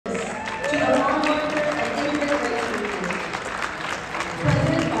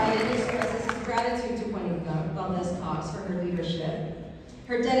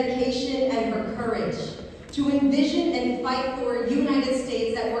her dedication and her courage to envision and fight for a United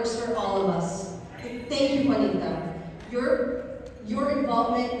States that works for all of us. Thank you, Juanita. Your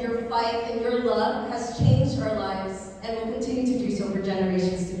involvement, your fight, and your love has changed our lives and will continue to do so for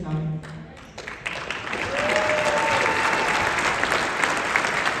generations to come.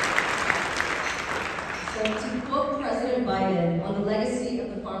 So to quote President Biden on the legacy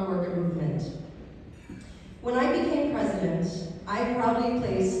of the farm worker movement, "When I became president, I proudly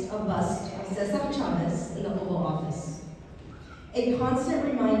placed a bust of Cesar Chavez in the Oval Office, a constant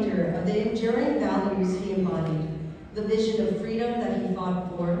reminder of the enduring values he embodied, the vision of freedom that he fought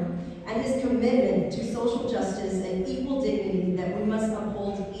for, and his commitment to social justice and equal dignity that we must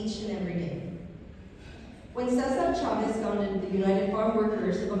uphold each and every day. When Cesar Chavez founded the United Farm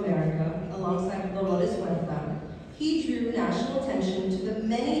Workers of America, alongside Dolores Huerta, he drew national attention to the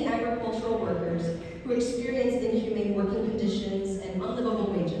many agricultural workers who experienced inhumane working conditions and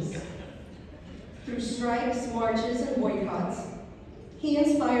unlivable wages. Through strikes, marches, and boycotts, he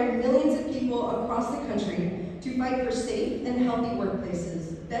inspired millions of people across the country to fight for safe and healthy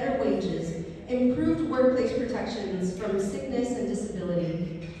workplaces, better wages, improved workplace protections from sickness and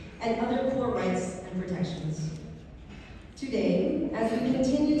disability, and other core rights and protections. Today, as we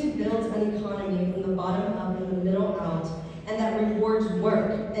continue to build an economy from the bottom up and the middle out, and that rewards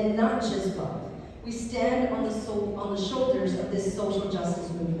work and not just wealth, we stand on the shoulders of this social justice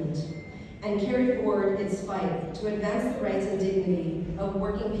movement and carry forward its fight to advance the rights and dignity of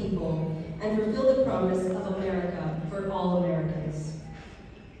working people and fulfill the promise of America for all Americans.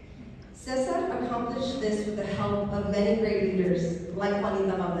 Cesar accomplished this with the help of many great leaders like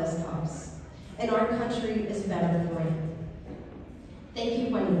Juanita Valdez Cox, and our country is better for it. Thank you,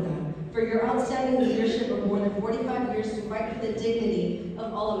 Juanita, for your outstanding leadership of more than 45 years to fight for the dignity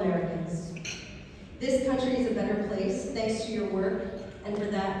of all Americans. This country is a better place thanks to your work, and for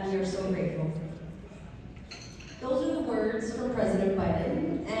that we are so grateful." Those are the words from President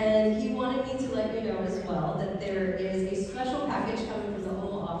Biden, and he wanted me to let you know as well that there is a special package coming from the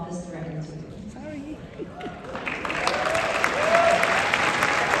Oval Office directly to you. Sorry.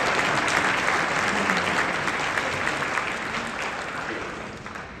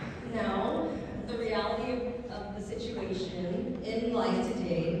 Now, the reality of the situation in life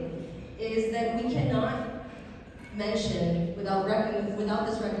today is that we cannot mention, without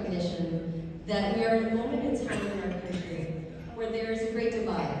this recognition, that we are in a moment in time in our country where there is a great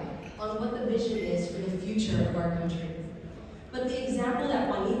divide on what the vision is for the future of our country. But the example that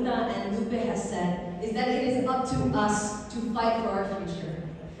Juanita and Lupe has set is that it is up to us to fight for our future.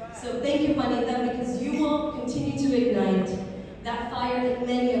 So thank you, Juanita, because you will continue to ignite that fire in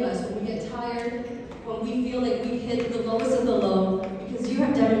many of us when we get tired, when we feel like we've hit the lowest of the low, because you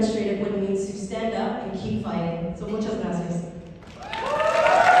have demonstrated what it means to stand up and keep fighting. So muchas gracias.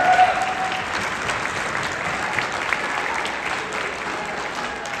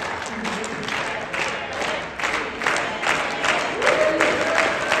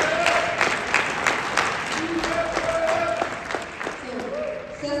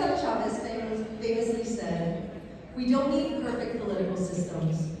 Cesar Chavez famously said, "We don't need perfect political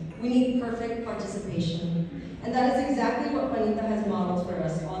systems. We need perfect participation." And that is exactly what Juanita has modeled for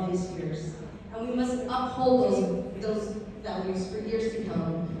us all these years. And we must uphold those values for years to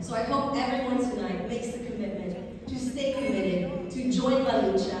come. So I hope everyone tonight makes the commitment to stay committed, to join La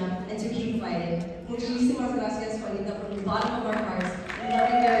Lucha, and to keep fighting. Muchísimas gracias, Juanita, from the bottom of our hearts. And love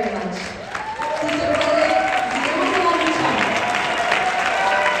you very much.